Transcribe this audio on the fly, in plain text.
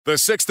The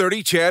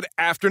 6:30 CHED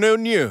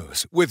Afternoon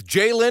News with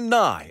Jlyn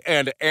Nye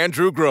and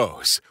Andrew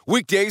Gross.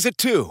 Weekdays at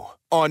 2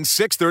 on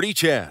 6:30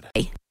 CHED.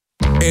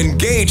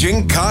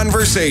 Engaging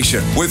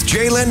conversation with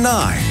Jlyn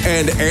Nye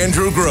and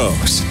Andrew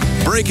Gross.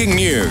 Breaking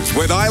news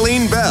with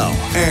Eileen Bell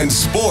and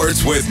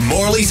sports with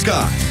Morley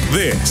Scott.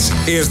 This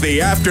is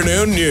the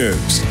Afternoon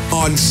News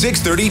on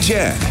 6:30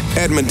 CHED,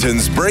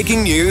 Edmonton's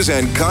breaking news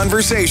and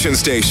conversation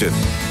station.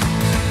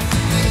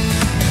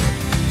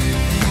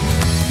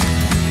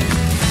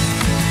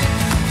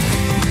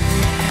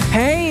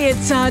 Hey,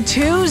 it's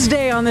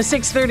Tuesday on the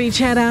 6:30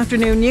 CHED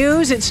Afternoon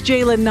News. It's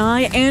Jlyn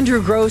Nye,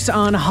 Andrew Gross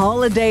on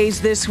holidays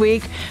this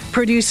week.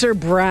 Producer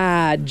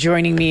Brad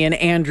joining me in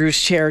Andrew's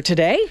chair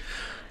today.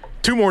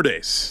 2 more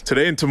days,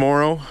 today and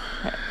tomorrow.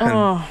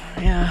 Oh,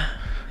 yeah.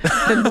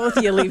 Then both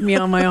of you leave me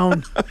on my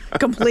own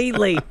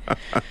completely.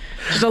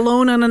 Just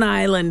alone on an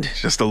island.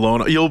 Just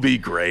alone. You'll be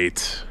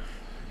great.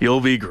 You'll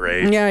be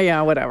great.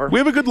 Yeah, whatever. We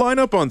have a good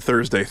lineup on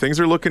Thursday. Things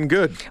are looking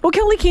good. Well,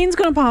 Kelly Keene's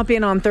going to pop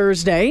in on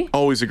Thursday.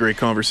 Always a great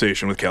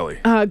conversation with Kelly.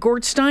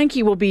 Gord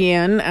Steinke will be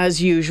in,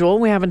 as usual.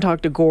 We haven't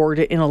talked to Gord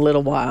in a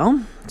little while.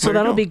 So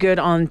that'll be good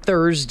on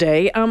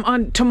Thursday.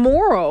 On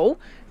tomorrow,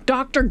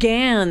 Dr.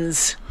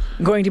 Gans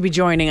going to be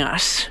joining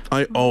us.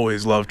 I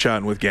always love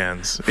chatting with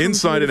Gans,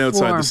 inside and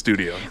outside the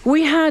studio.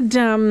 We had...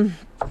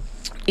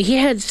 He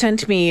had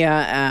sent me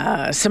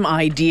some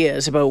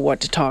ideas about what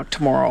to talk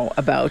tomorrow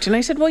about. And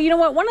I said, well, you know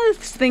what? One of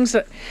the things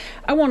that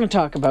I want to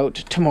talk about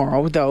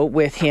tomorrow, though,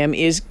 with him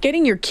is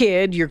getting your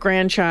kid, your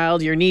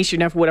grandchild, your niece, your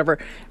nephew, whatever,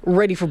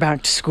 ready for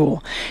back to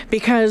school.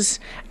 Because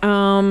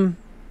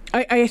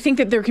I think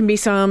that there can be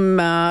some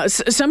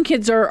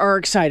kids are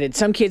excited.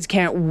 Some kids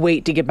can't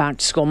wait to get back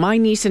to school. My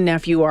niece and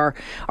nephew are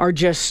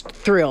just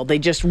thrilled. They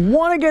just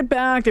want to get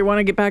back. They want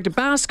to get back to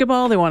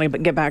basketball. They want to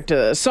get back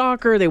to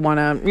soccer. They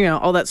want to,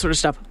 all that sort of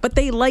stuff. But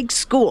they like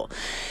school.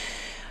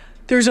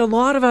 There's a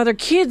lot of other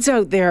kids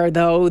out there,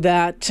 though,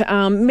 that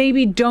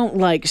maybe don't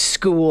like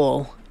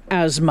school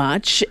as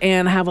much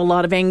and have a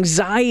lot of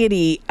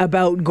anxiety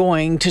about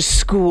going to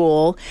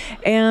school,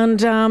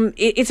 and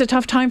it's a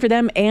tough time for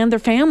them and their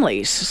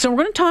families. So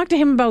we're going to talk to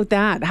him about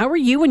that. How were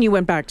you when you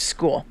went back to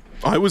school?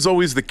 I was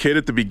always the kid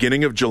at the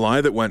beginning of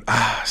July that went,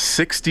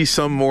 60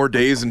 some more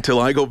days until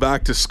I go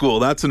back to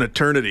school. That's an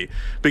eternity.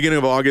 Beginning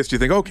of August, you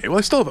think, okay, well,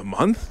 I still have a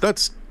month.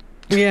 That's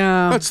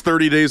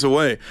 30 days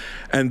away.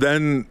 And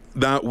then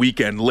that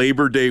weekend,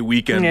 Labor Day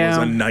weekend, was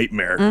a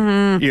nightmare,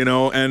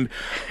 and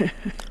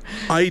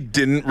I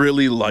didn't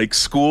really like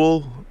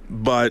school,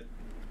 but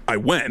I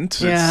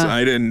went.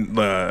 I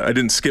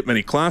didn't skip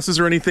many classes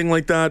or anything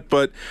like that,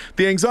 but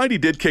the anxiety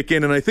did kick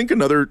in. And I think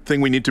another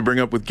thing we need to bring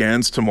up with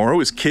Gans tomorrow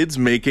is kids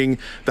making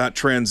that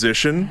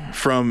transition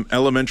from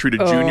elementary to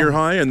junior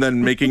high, and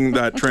then making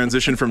that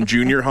transition from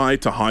junior high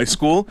to high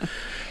school,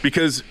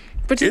 because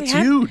it's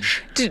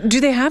huge. Do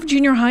they have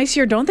junior highs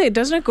here? Don't they?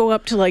 Doesn't it go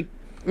up to like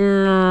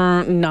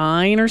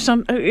 9 or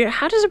something?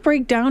 How does it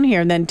break down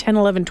here? And then 10,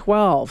 11,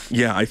 12?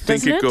 Yeah, I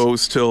think it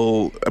goes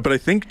till, but I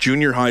think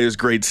junior high is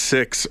grade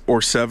 6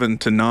 or 7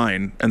 to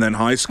 9, and then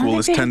high school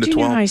is 10 to 12.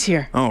 Junior highs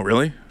here. Oh,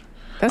 really?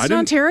 That's an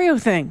Ontario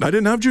thing. I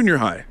didn't have junior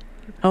high.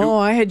 Oh,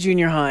 I had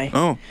junior high.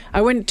 Oh.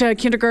 I went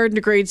kindergarten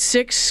to grade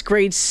 6,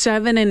 grade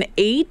 7 and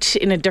 8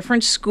 in a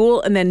different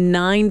school, and then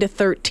 9 to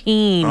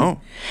 13.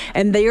 Oh.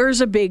 And there's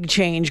a big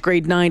change,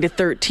 grade 9 to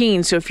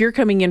 13. So if you're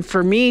coming in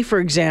for me, for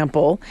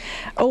example,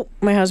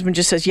 my husband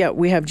just says, yeah,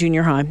 we have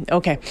junior high.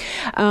 Okay.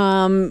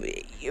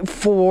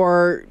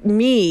 For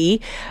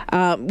me,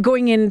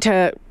 going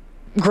into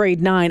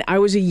grade 9, I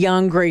was a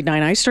young grade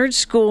 9. I started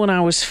school when I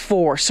was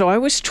 4. So I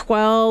was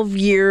 12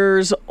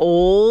 years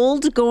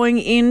old going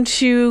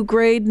into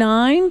grade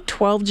 9,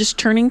 12 just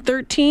turning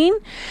 13.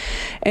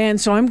 And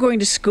so I'm going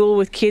to school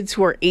with kids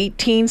who are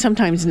 18,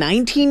 sometimes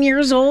 19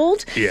 years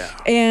old. Yeah.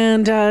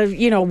 And,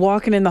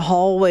 walking in the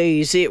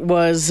hallways, it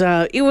was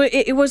a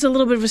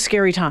little bit of a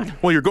scary time.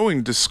 Well, you're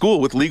going to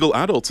school with legal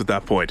adults at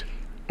that point.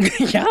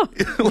 Yeah.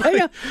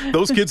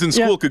 Those kids in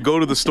school could go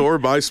to the store,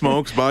 buy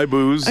smokes, buy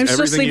booze, I'm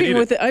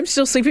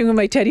still sleeping with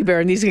my teddy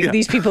bear, and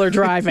these people are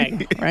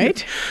driving,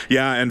 right?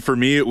 Yeah, and for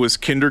me, it was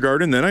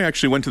kindergarten. Then I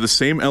actually went to the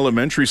same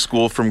elementary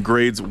school from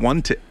grades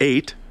 1 to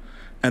 8,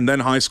 and then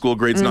high school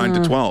grades 9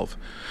 to 12.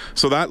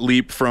 So that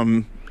leap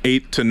from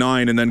 8 to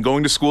 9, and then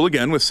going to school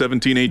again with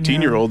 17,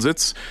 18-year-olds,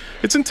 it's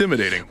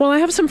intimidating. Well, I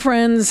have some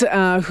friends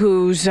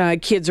whose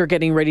kids are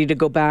getting ready to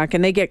go back,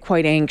 and they get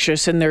quite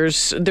anxious, and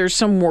there's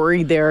some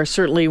worry there,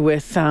 certainly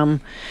with...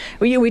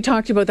 we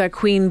talked about that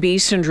queen bee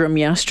syndrome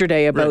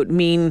yesterday, about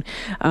mean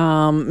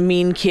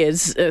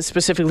kids,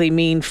 specifically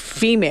mean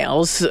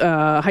females,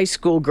 high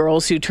school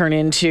girls who turn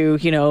into,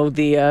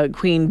 the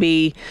queen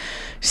bee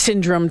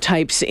syndrome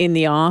types in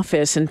the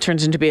office and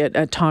turns into be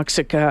a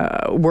toxic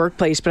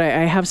workplace. But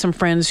I have some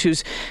friends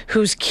friends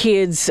whose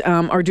kids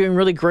are doing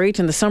really great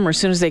in the summer as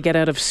soon as they get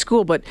out of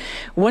school. But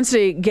once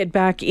they get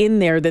back in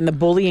there, then the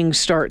bullying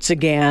starts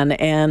again,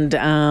 and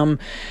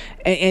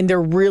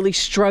they're really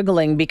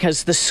struggling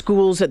because the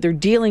schools that they're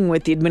dealing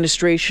with, the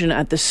administration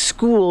at the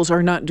schools,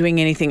 are not doing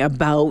anything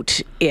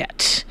about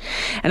it.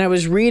 And I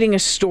was reading a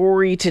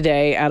story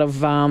today out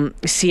of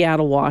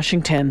Seattle,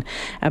 Washington,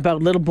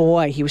 about a little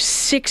boy. He was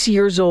 6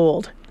 years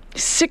old.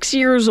 6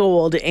 years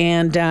old,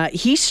 and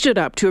he stood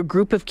up to a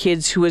group of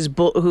kids who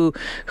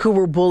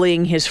were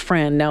bullying his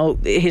friend. Now,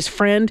 his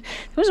friend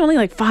was only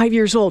like 5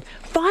 years old.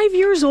 5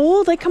 years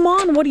old? Like, come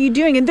on, what are you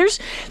doing? And there's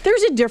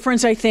a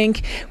difference, I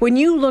think, when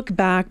you look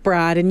back,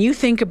 Brad, and you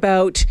think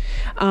about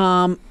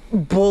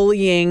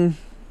bullying.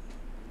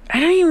 I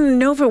don't even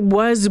know if it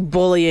was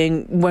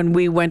bullying when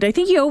we went. I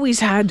think you always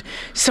had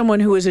someone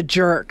who was a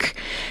jerk.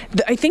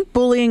 I think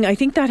bullying,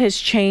 that has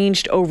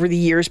changed over the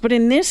years. But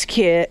in this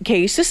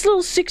case, this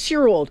little 6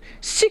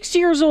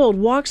 years old,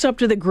 walks up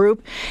to the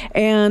group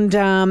and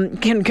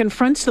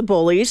confronts the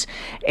bullies.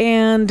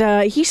 And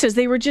he says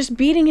they were just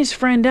beating his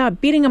friend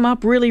up, beating him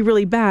up really,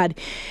 really bad.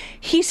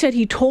 He said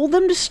he told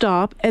them to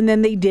stop, and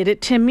then they did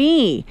it to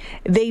me.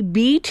 They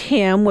beat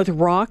him with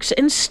rocks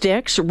and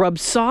sticks, rubbed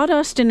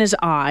sawdust in his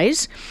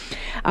eyes.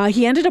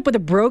 He ended up with a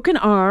broken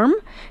arm,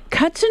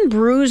 cuts and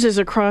bruises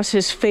across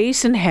his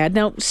face and head.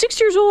 Now, 6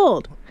 years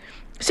old.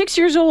 6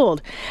 years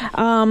old.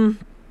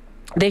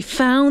 They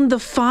found the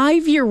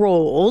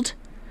 5-year-old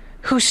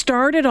who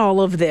started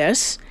all of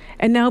this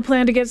and now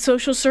plan to get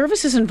social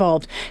services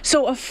involved.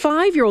 So a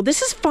 5-year-old,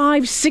 this is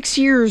 6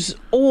 years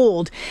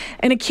old,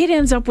 and a kid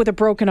ends up with a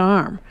broken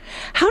arm.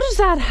 How does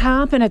that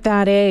happen at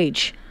that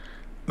age?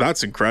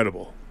 That's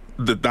incredible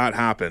that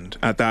happened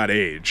at that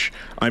age.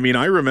 I mean,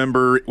 I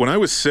remember when I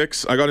was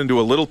 6, I got into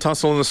a little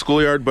tussle in the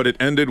schoolyard, but it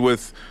ended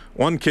with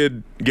one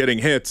kid getting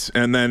hit,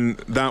 and then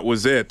that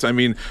was it. I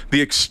mean,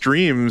 the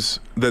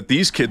extremes that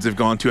these kids have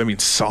gone to, I mean,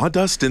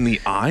 sawdust in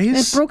the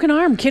eyes? A broken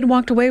arm. Kid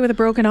walked away with a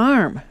broken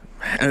arm.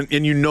 And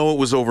it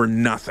was over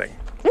nothing.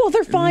 Well,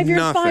 they're 5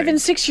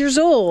 and 6 years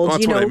old. Well,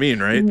 that's what I mean,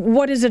 right?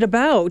 What is it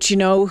about?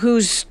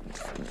 Whose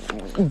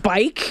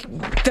bike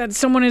that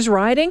someone is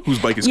riding? Whose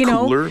bike is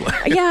cooler?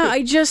 Yeah,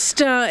 I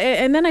just,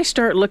 and then I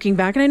start looking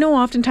back, and I know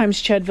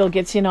oftentimes Chedville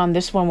gets in on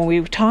this one when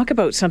we talk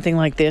about something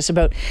like this,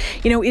 about,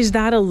 is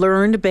that a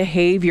learned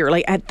behavior?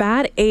 Like, at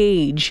that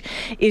age,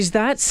 is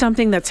that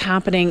something that's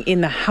happening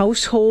in the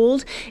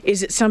household?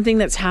 Is it something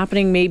that's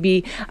happening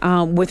maybe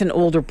with an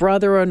older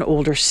brother, an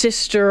older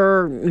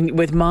sister,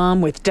 with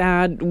mom, with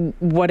dad,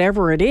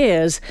 whatever it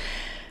is?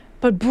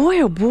 But boy,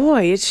 oh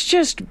boy, it's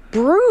just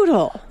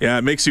brutal. Yeah,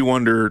 it makes you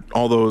wonder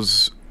all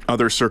those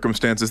other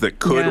circumstances that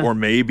could or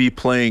may be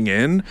playing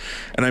in.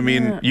 And I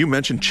mean, you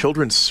mentioned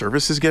children's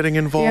services getting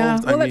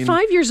involved. Yeah. Well, at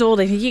 5 years old,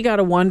 I think you got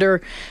to wonder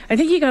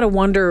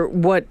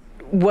what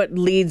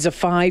leads a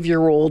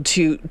 5-year-old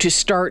to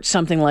start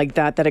something like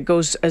that it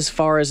goes as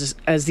far as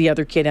the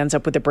other kid ends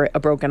up with a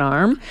broken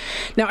arm.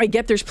 Now, I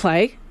get there's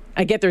play.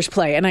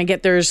 And I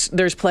get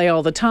there's play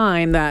all the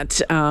time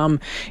that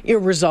it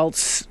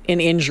results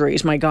in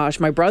injuries. My gosh,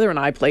 my brother and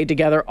I played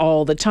together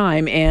all the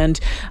time, and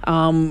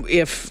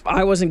if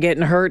I wasn't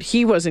getting hurt,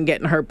 he wasn't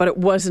getting hurt, but it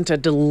wasn't a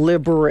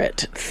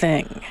deliberate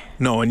thing.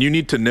 No, and you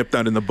need to nip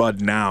that in the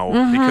bud now,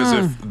 because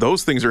if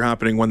those things are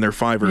happening when they're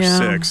 5 or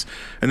 6,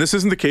 and this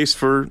isn't the case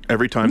for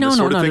every time this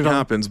sort of thing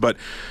happens, but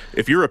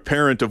if you're a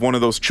parent of one of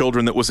those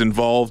children that was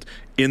involved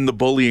in the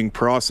bullying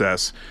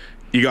process,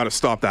 you got to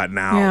stop that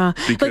now. Yeah.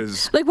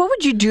 Because like what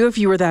would you do if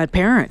you were that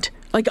parent?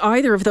 Like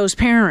either of those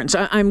parents?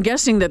 I'm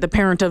guessing that the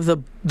parent of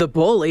the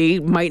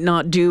bully might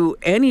not do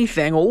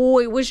anything. Oh,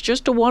 it was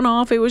just a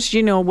one-off. It was,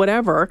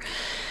 whatever.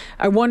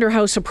 I wonder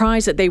how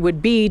surprised that they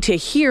would be to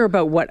hear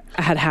about what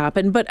had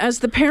happened. But as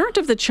the parent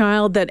of the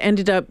child that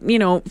ended up,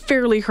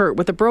 fairly hurt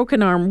with a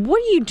broken arm,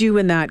 what do you do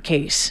in that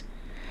case?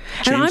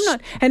 And I'm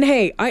not, and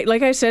hey,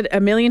 like I said a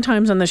million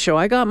times on the show,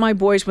 I got my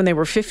boys when they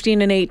were 15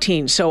 and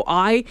 18, so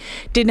I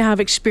didn't have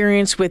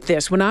experience with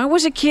this. When I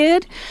was a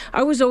kid,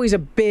 I was always a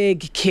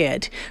big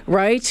kid,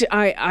 right?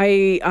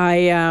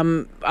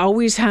 I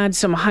always had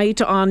some height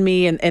on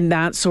me and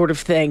that sort of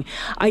thing.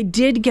 I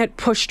did get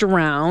pushed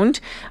around,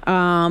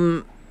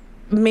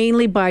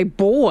 mainly by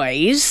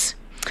boys.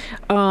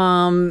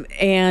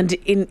 And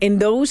in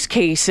those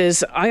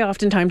cases, I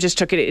oftentimes just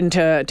took it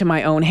into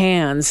my own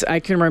hands. I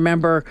can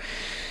remember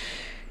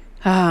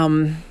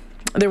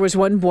there was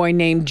one boy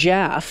named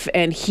Jeff,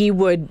 and he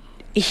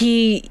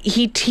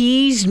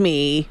teased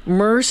me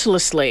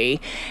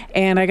mercilessly,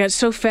 and I got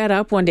so fed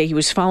up one day. He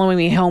was following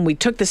me home. We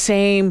took the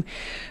same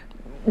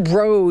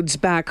roads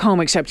back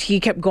home, except he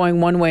kept going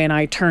one way and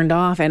I turned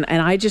off, and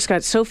I just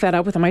got so fed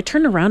up with him. I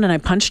turned around and I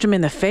punched him in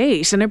the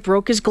face, and it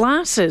broke his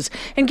glasses.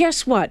 And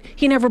guess what?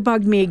 He never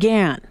bugged me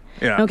again.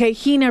 Yeah. Okay,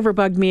 he never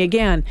bugged me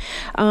again.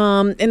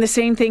 And the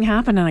same thing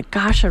happened, and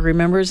I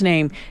remember his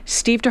name,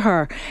 Steve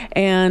Tahar.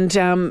 And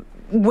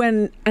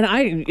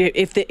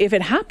if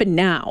it happened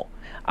now,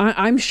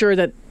 I'm sure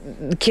that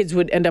kids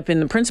would end up in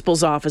the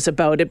principal's office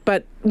about it.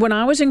 But when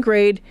I was in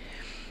grade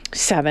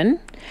 7,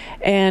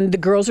 and the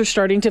girls are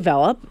starting to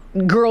develop.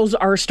 Girls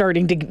are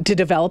starting to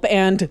develop,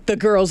 and the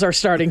girls are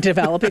starting to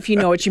develop, if you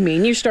know what you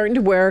mean. You're starting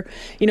to wear,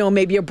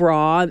 maybe a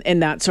bra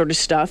and that sort of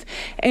stuff.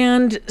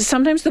 And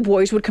sometimes the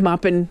boys would come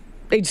up and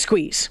they'd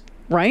squeeze,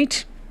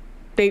 right?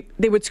 They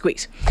would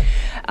squeeze.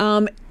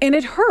 And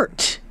it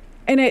hurt.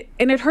 And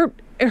it hurt.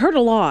 It hurt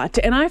a lot.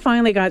 And I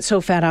finally got so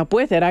fed up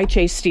with it, I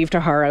chased Steve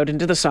Tahar out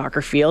into the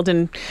soccer field,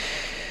 and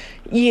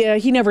yeah,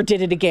 he never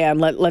did it again.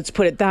 Let's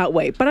put it that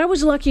way. But I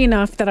was lucky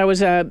enough that I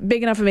was a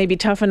big enough and maybe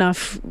tough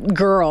enough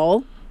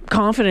girl,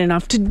 confident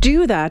enough to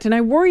do that. And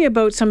I worry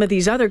about some of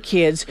these other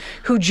kids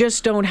who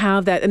just don't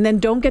have that, and then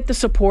don't get the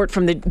support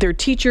from their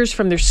teachers,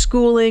 from their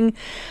schooling,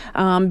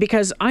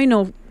 because I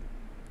know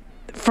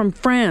from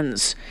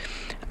friends,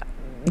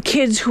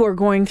 kids who are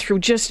going through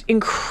just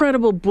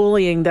incredible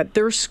bullying that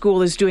their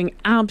school is doing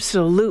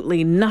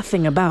absolutely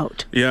nothing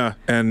about. Yeah,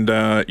 and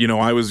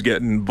I was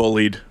getting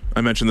bullied. I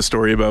mentioned the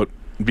story about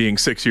being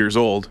 6 years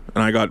old,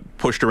 and I got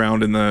pushed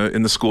around in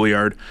the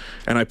schoolyard,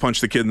 and I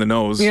punched the kid in the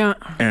nose,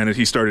 and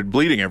he started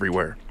bleeding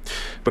everywhere.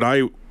 But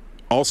I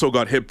also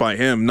got hit by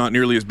him, not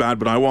nearly as bad,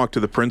 but I walked to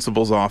the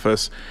principal's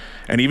office,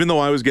 and even though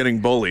I was getting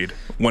bullied,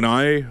 when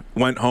I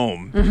went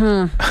home,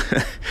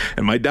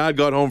 and my dad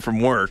got home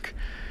from work,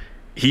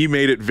 he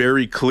made it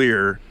very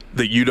clear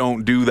that you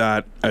don't do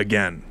that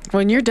again.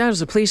 When your dad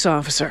was a police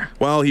officer.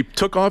 Well, he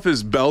took off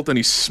his belt and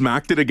he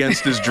smacked it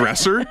against his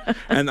dresser,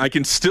 and I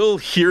can still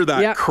hear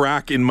that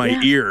crack in my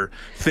ear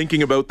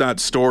thinking about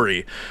that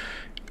story.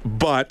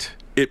 But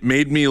it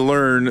made me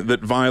learn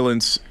that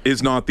violence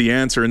is not the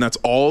answer, and that's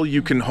all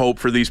you can hope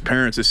for these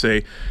parents is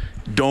say,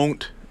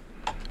 don't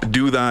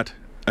do that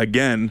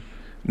again,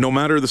 no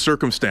matter the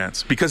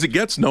circumstance, because it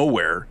gets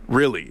nowhere,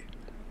 really.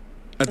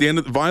 At the end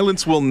of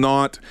violence will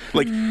not,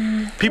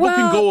 people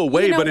can go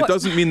away, but it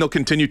doesn't mean they'll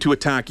continue to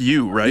attack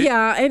you, right?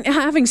 Yeah, and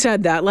having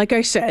said that, like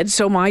I said,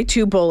 so my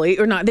two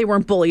they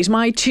weren't bullies,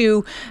 my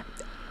two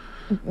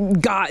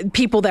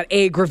people that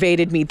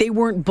aggravated me, they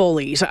weren't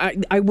bullies.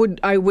 I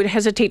would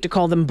hesitate to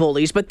call them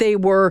bullies, but they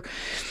were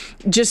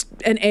just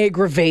an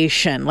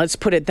aggravation, let's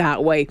put it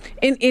that way.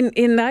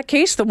 In that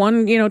case, the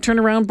one turned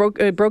around,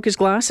 broke his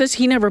glasses,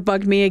 he never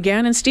bugged me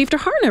again, and Steve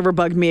Tahar never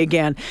bugged me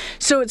again.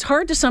 So it's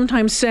hard to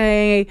sometimes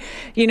say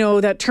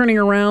that turning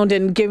around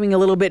and giving a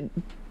little bit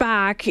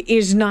back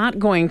is not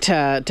going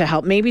to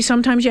help. Maybe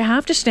sometimes you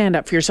have to stand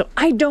up for yourself.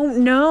 I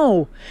don't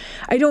know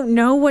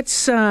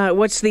what's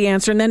the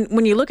answer. And then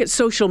when you look at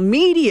social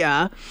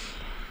media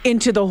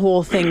into the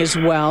whole thing as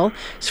well,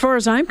 as far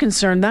as I'm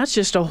concerned, that's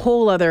just a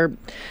whole other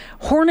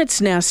hornet's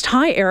nest.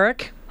 Hi,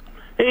 Eric.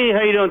 Hey,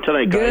 how you doing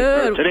tonight, guys?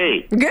 Good.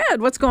 Today.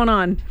 Good. What's going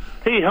on?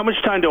 Hey, how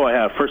much time do I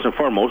have, first and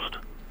foremost?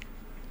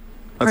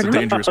 That's a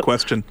dangerous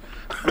question.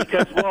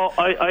 Because,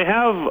 I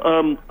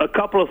have a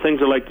couple of things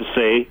I'd like to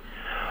say.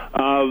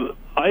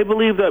 I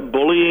believe that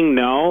bullying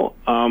now,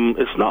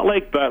 it's not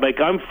like that. Like,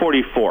 I'm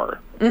 44.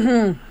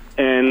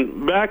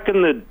 And back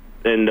in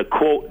the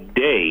quote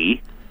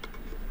day,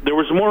 there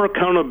was more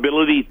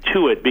accountability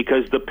to it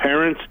because the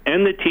parents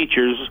and the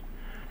teachers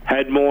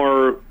had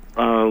more,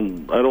 I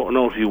don't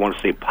know if you want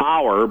to say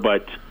power,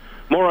 but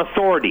more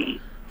authority.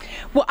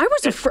 Well, I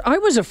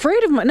was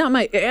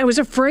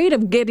afraid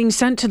of getting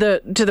sent to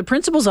the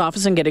principal's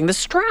office and getting the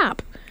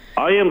strap.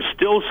 I am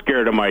still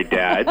scared of my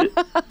dad.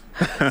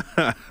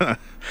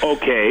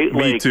 Okay.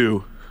 Me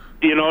too.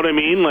 You know what I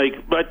mean?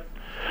 But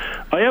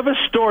I have a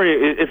story.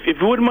 If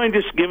you wouldn't mind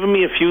just giving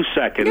me a few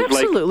seconds.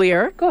 Absolutely,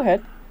 Eric. Go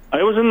ahead.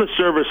 I was in the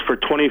service for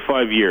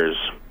 25 years,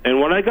 and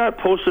when I got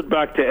posted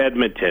back to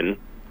Edmonton,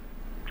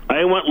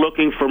 I went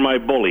looking for my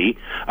bully.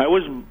 I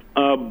was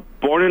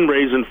born and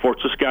raised in Fort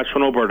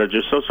Saskatchewan, Alberta,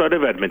 just outside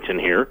of Edmonton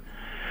here,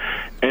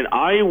 and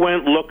I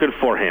went looking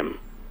for him.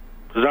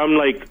 Because I'm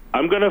like,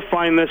 I'm going to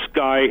find this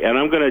guy, and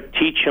I'm going to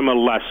teach him a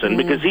lesson,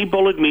 because he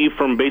bullied me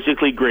from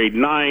basically grade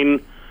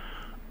 9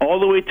 all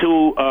the way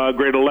to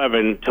grade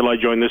 11 till I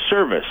joined the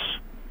service.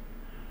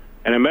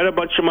 And I met a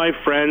bunch of my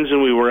friends,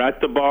 and we were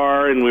at the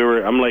bar, and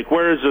I'm like,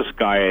 where is this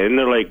guy? And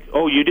they're like,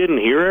 oh, you didn't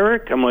hear,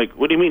 Eric? I'm like,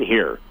 what do you mean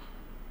hear?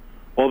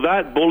 Well,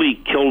 that bully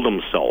killed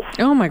himself.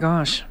 Oh, my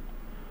gosh.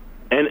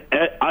 And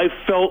I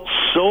felt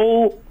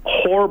so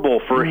horrible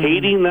for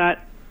hating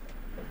that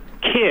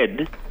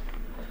kid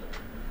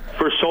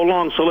for so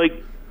long. So,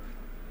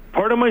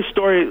 part of my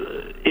story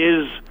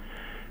is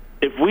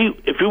if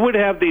we would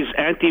have these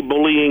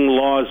anti-bullying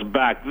laws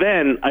back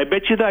then, I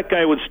bet you that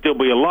guy would still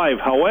be alive.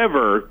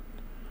 However,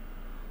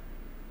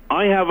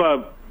 I have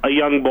a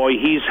young boy.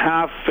 He's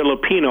half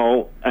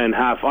Filipino and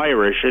half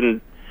Irish,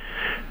 and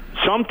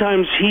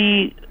sometimes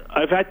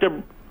I've had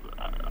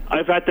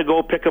to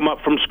go pick him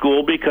up from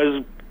school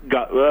because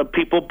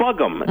people bug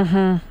him,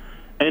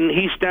 and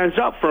he stands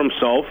up for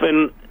himself.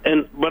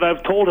 But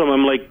I've told him,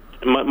 I'm like,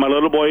 my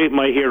little boy,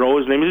 my hero,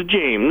 his name is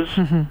James,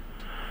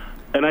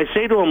 and I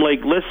say to him,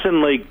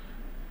 listen,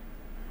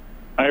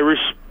 I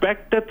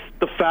respect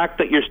the fact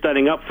that you're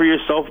standing up for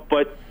yourself,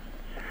 but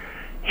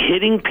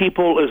hitting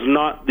people is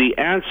not the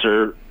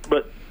answer.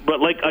 But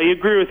I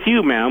agree with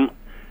you, ma'am.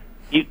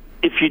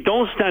 If you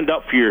don't stand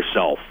up for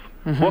yourself,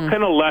 what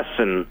kind of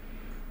lesson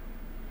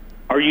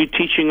are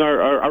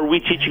we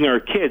teaching our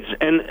kids?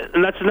 And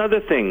that's another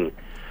thing.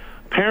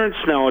 Parents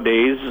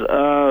nowadays,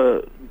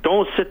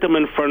 don't sit them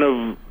in front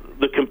of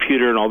the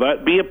computer and all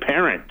that. Be a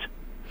parent.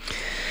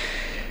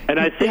 And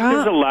I think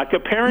there's a lack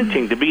of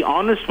parenting, to be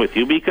honest with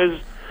you, because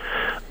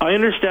I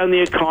understand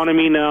the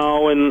economy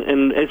now,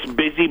 and it's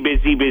busy,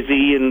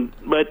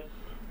 but,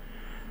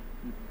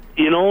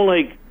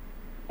 like,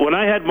 when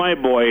I had my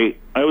boy,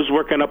 I was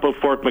working up at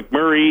Fort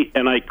McMurray,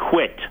 and I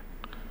quit.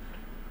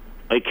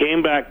 I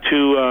came back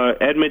to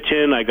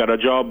Edmonton. I got a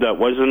job that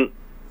wasn't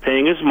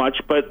paying as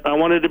much, but I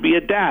wanted to be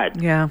a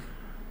dad. Yeah.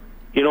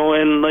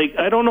 And, like,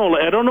 I don't know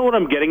what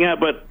I'm getting at,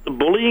 but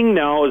bullying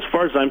now, as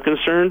far as I'm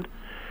concerned,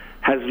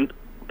 has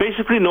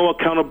basically no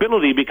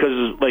accountability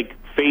because, like,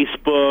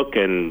 Facebook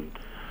and...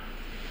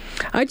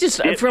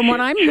 from what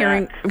I'm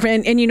hearing,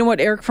 and you know what,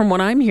 Eric, from what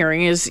I'm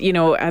hearing is,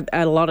 at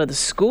a lot of the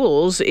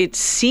schools, it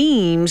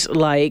seems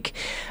like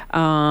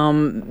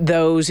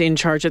those in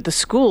charge at the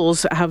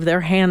schools have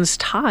their hands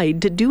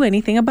tied to do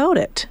anything about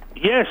it.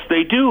 Yes,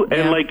 they do. Yeah.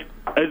 And, like,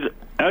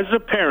 as a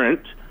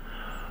parent,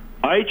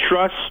 I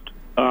trust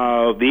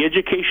the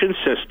education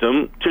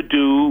system to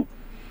do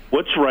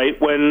what's right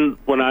when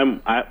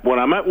I'm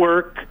at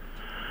work.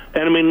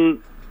 And, I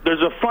mean,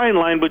 there's a fine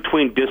line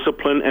between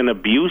discipline and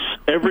abuse.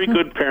 Every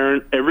good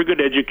parent, every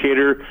good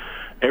educator,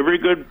 every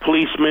good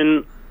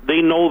policeman,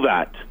 they know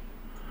that.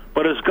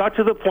 But it's got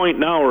to the point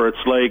now where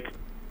it's like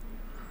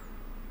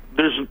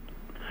there's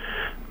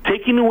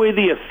taking away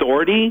the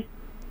authority,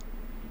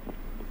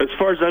 as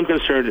far as I'm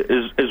concerned,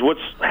 is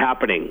what's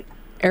happening.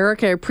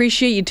 Eric, I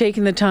appreciate you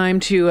taking the time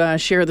to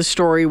share the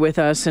story with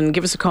us, and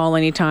give us a call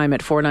anytime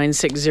at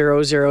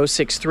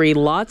 496-0063.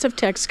 Lots of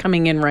texts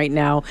coming in right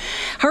now.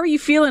 How are you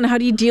feeling? How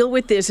do you deal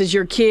with this as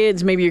your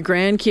kids, maybe your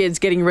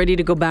grandkids, getting ready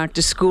to go back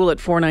to school at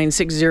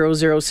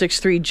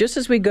 496-0063? Just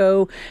as we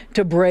go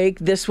to break,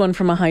 this one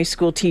from a high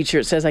school teacher.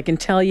 It says, I can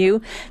tell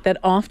you that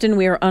often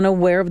we are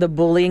unaware of the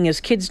bullying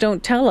as kids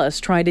don't tell us,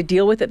 try to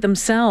deal with it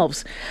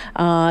themselves,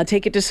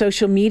 take it to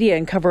social media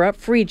and cover up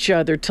for each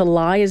other. To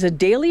lie is a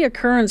daily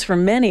occurrence for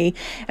many,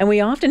 and we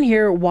often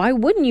hear, why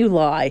wouldn't you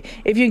lie?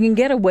 If you can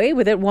get away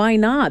with it, why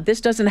not? This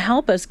doesn't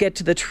help us get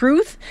to the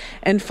truth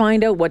and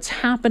find out what's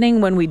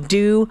happening when we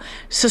do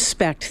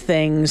suspect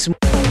things.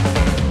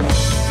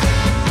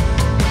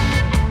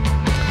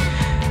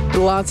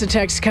 Lots of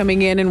texts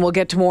coming in, and we'll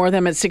get to more of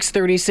them at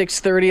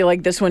 6:30.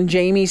 Like this one,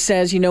 Jamie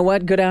says, you know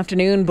what? Good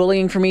afternoon.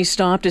 Bullying for me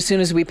stopped as soon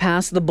as we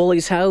passed the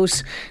bully's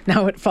house.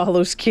 Now it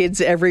follows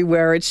kids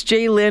everywhere. It's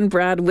Jlyn,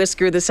 Brad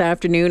Wisker this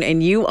afternoon,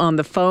 and you on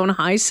the phone.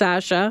 Hi,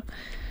 Sasha.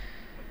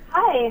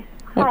 Hi.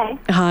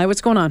 Hi,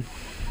 what's going on?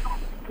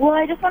 Well,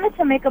 I just wanted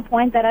to make a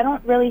point that I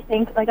don't really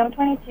think, like, I'm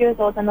 22 years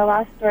old, and the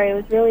last story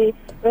was really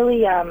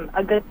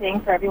a good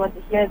thing for everyone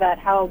to hear, that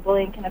how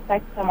bullying can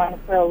affect someone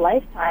for a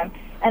lifetime.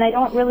 And I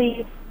don't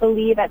really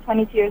believe at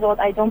 22 years old,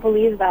 I don't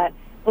believe that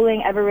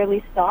bullying ever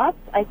really stops.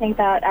 I think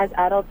that as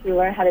adults we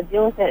learn how to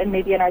deal with it, and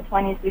maybe in our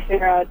 20s we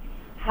figure out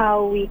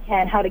how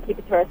to keep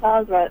it to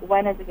ourselves, or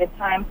when is a good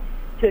time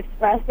to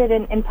express it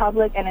in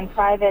public and in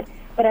private.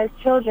 But as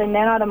children,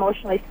 they're not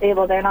emotionally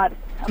stable. They're not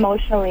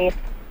emotionally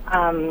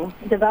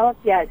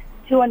developed yet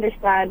to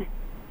understand.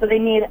 So they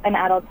need an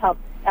adult's help,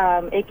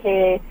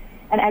 a.k.a.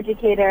 an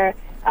educator,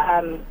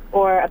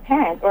 or a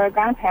parent, or a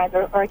grandparent,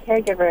 or a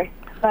caregiver.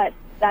 But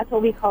that's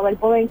what we call, like,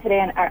 bullying today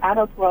in our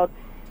adult world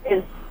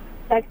is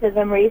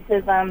sexism,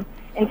 racism,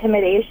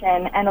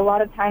 intimidation, and a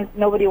lot of times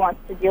nobody wants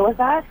to deal with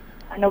that.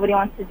 Nobody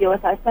wants to deal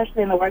with that,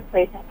 especially in the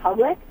workplace and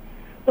public.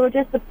 So it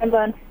just depends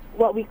on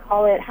what we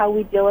call it, how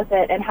we deal with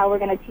it, and how we're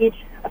going to teach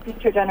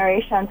future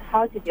generations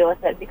how to deal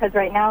with it. Because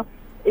right now,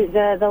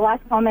 the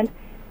last comment,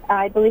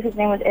 I believe his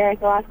name was Eric,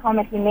 the last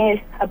comment he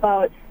made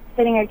about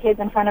sitting your kids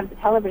in front of the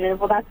television,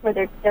 well, that's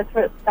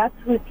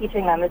who's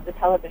teaching them, is the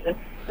television.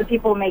 The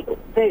people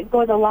there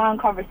goes a long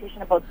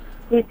conversation about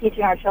who's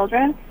teaching our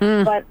children,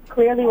 but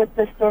clearly with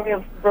the story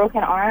of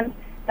broken arms,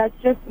 that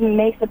just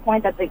makes the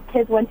point that the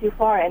kids went too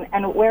far,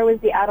 and where was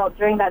the adult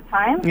during that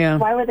time? Yeah.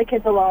 Why were the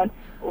kids alone?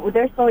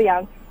 They're so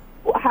young.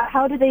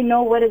 How do they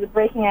know what is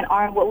breaking an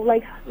arm? How do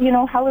they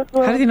know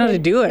how to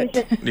do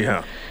it?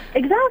 Yeah.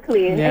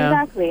 Exactly. You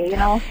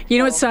know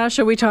what,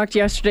 Sasha, we talked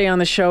yesterday on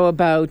the show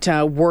about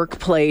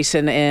workplace,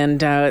 and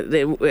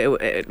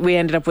we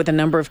ended up with a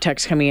number of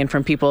texts coming in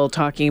from people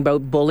talking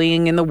about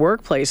bullying in the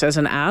workplace as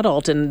an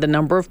adult, and the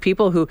number of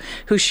people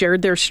who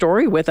shared their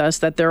story with us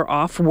that they're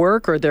off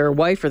work, or their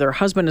wife or their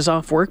husband is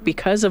off work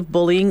because of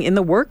bullying in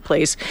the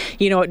workplace.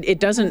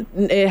 It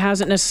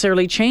hasn't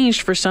necessarily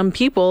changed for some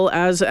people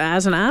as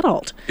an adult.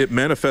 It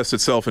manifests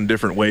itself in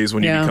different ways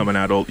when you become an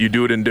adult. You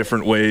do it in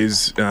different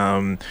ways,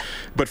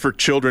 but for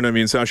children, I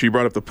mean, Sasha, you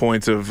brought up the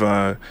point of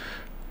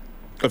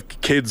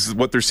kids,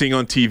 what they're seeing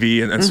on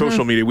TV and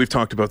social media. We've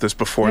talked about this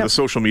before, the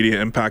social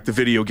media impact, the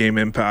video game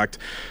impact.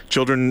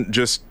 Children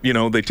just,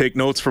 they take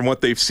notes from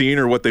what they've seen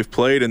or what they've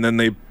played, and then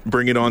they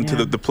bring it on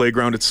to the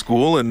playground at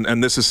school,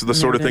 and this is the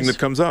sort of thing that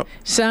comes up.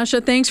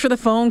 Sasha, thanks for the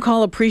phone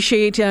call.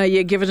 Appreciate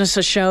you giving us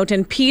a shout.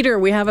 And Peter,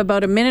 we have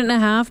about a minute and a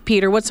half.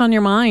 Peter, what's on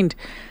your mind?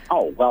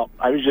 Oh, well,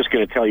 I was just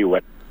going to tell you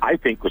what I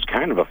think was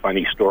kind of a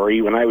funny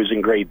story. When I was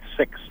in grade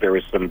 6, there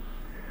was some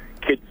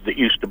kids that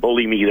used to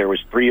bully me. There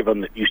was 3 of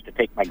them that used to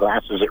take my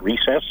glasses at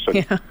recess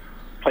and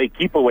play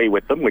keep away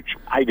with them, which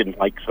I didn't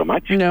like so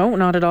much. No,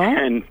 not at all.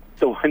 And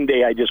so one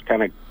day I just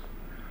kind of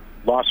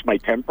lost my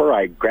temper.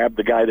 I grabbed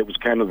the guy that was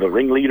kind of the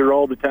ringleader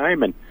all the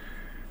time and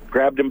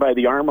grabbed him by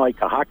the arm like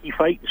a hockey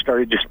fight and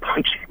started just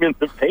punching him in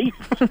the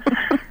face.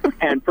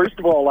 And first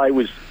of all, I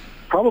was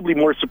probably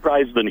more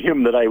surprised than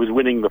him that I was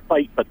winning the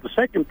fight. But the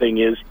second thing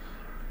is,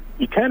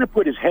 he kind of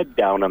put his head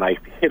down and I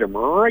hit him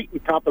right in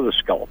top of the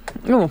skull.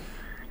 Oh.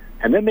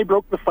 And then they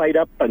broke the fight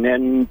up and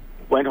then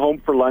went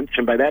home for lunch.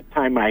 And by that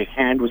time, my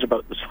hand was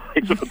about the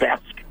size of a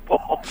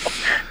basketball.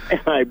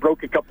 And I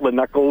broke a couple of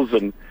knuckles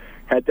and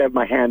had to have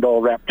my hand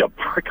all wrapped up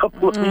for a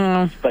couple of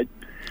weeks. But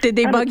did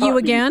they bug you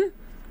again?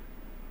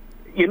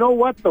 You know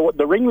what?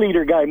 The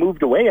ringleader guy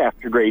moved away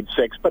after grade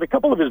 6, but a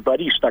couple of his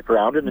buddies stuck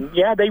around, and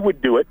yeah, they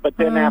would do it. But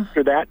then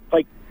after that,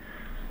 like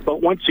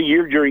about once a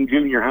year during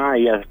junior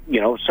high,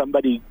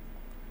 somebody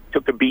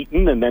took a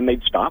beating, and then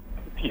they'd stop.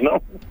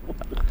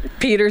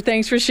 Peter,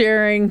 thanks for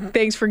sharing.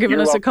 Thanks for giving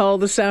us a call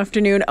this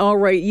afternoon. All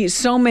right,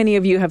 so many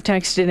of you have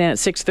texted in at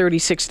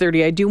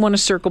 6:30. I do want to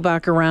circle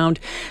back around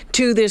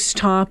to this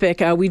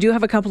topic. We do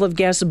have a couple of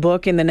guests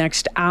booked in the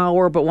next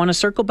hour, but want to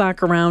circle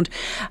back around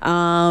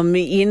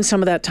in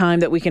some of that time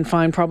that we can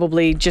find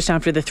probably just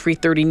after the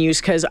 3:30 news,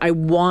 because I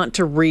want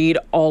to read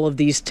all of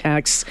these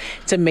texts.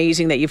 It's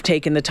amazing that you've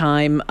taken the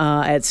time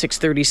at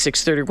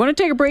 6:30. We're going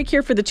to take a break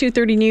here for the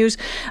 2:30 news.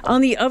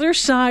 On the other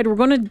side, we're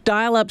going to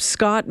dial up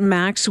Scott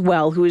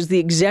Maxwell, who is the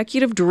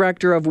Executive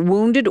Director of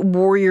Wounded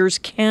Warriors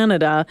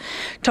Canada,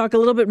 talk a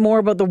little bit more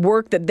about the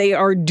work that they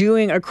are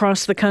doing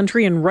across the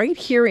country and right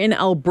here in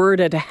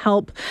Alberta to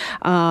help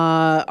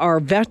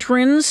our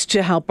veterans,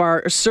 to help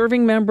our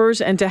serving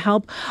members, and to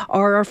help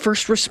our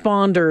first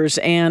responders.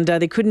 And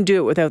they couldn't do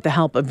it without the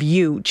help of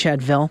you,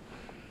 Chadville.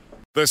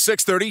 The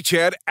 6:30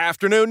 CHED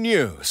Afternoon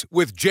News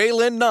with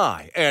Jlyn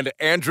Nye and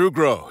Andrew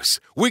Gross.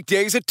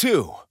 Weekdays at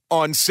 2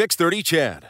 on 6:30 CHED.